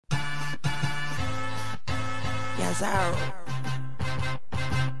That's our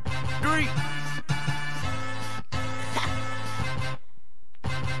 3.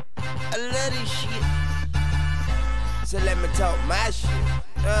 I love this shit. So let me talk my shit.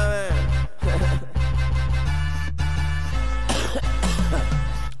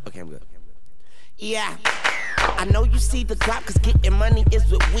 Okay, I'm good. Yeah. I know you see the drop, cause getting money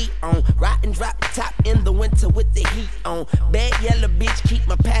is what we on. Ride and drop top in the winter with the heat on. Bad yellow bitch, keep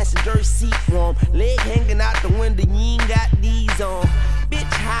my passenger seat warm. Leg hanging out the window, you ain't got these on.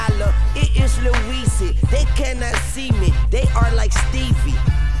 Bitch holla, it is Louise. They cannot see me, they are like Stevie.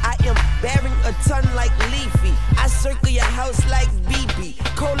 I am bearing a ton like Leafy. I circle your house like BB.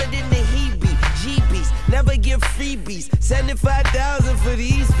 Colder than the Hebe, GBs. Never give freebies. 75,000 for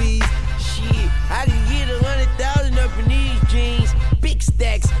these fees. Shit, I can get 100,000 up in these jeans. Big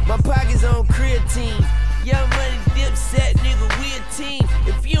stacks, my pockets on creatine. Young money dip set, nigga, we a team.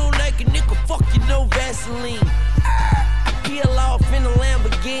 If you don't like a nigga, fuck you, no Vaseline. I peel off in a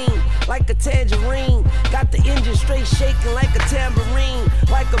Lamborghini like a tangerine. Got the engine straight shaking like a tambourine.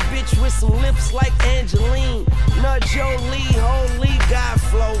 Like a bitch with some lips like Angeline. No Jolie, holy God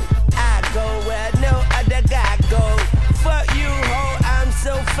flow. I go where I know other guy go. Fuck you, ho, I'm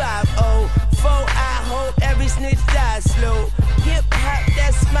so 5-0. 4 I hope every snitch dies slow. Hip hop,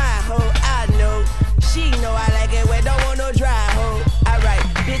 that's my hoe, I know. She know I like it when don't want no dry hoe. Alright,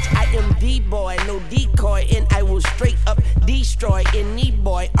 bitch, I am D-boy, no decoy, and I will straight up destroy any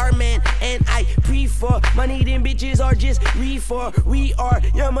boy. Our man and I prefer money, them bitches are just reefer. We are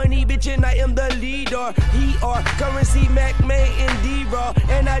your money, bitch, and I am the leader. He are currency, Mac, May, and D-Raw.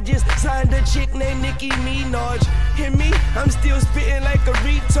 And I just signed a chick named Nicki Minaj. Hear me? I'm still spitting like a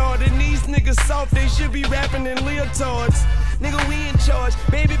retard. And these niggas soft, they should be rapping in leotards. Nigga, we in charge,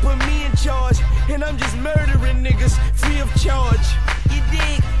 baby, put me in charge. And I'm just murdering niggas, free of charge. You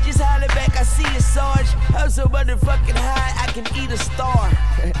dig? Just holler back, I see you, Sarge. I'm so motherfucking high, I can eat a star.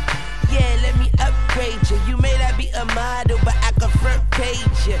 Yeah, let me upgrade you. You may not be a model, but I can front page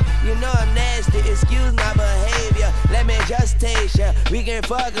you. You know I'm nasty, excuse my behavior. Let me just taste ya, we can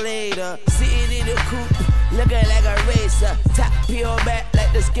fuck later. Sitting in the coupe, looking like a racer. Top peel back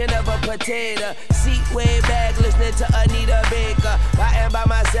like the skin of a potato. Seat way back, listening to Anita Baker. Riding by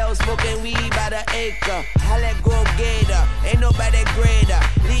myself, smoking weed by the acre. I let go gator, ain't nobody greater.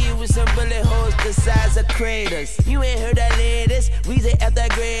 Leave you with some bullet holes the size of craters. You ain't heard the latest, we say F the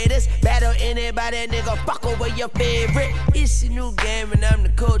greatest. Battle anybody, nigga, fuck over your favorite. It's a new game and I'm the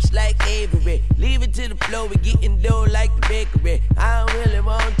coach like Avery. Leave it to the flow, we getting dough like the bakery. I don't really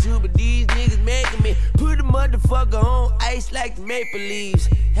want to, but these niggas making me put a motherfucker on ice like the Maple Leaves.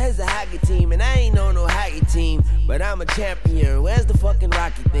 Has a hockey team, and I ain't on no hockey team, but I'm a champion. Where's the fucking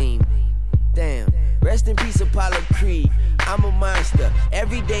Rocky theme? Damn. Rest in peace, Apollo Creed. I'm a monster.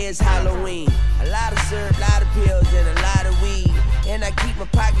 Every day is Halloween. A lot of syrup, a lot of pills, and a lot of weed. And I keep my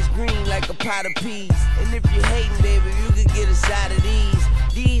pockets green like a pot of peas. And if you're hating, baby, you could get a side of these.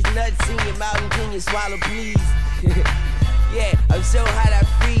 These nuts in your mouth, and can you swallow, please? Yeah, I'm so hot I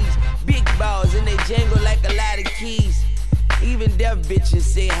freeze. Big balls and they jangle like a lot of keys. Even deaf bitches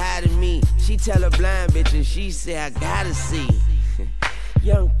say hi to me. She tell her blind bitches, she say I gotta see.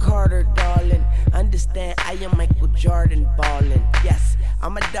 Young Carter, darling, understand I am Michael Jordan ballin'. Yes,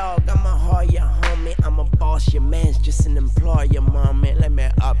 I'm a dog, I'm a Hoya, homie. I'm a boss, your man's just an employer, mom, man. Let me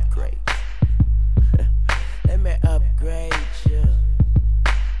upgrade. Let me upgrade you.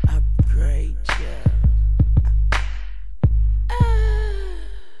 Upgrade you.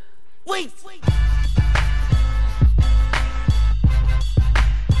 Wait.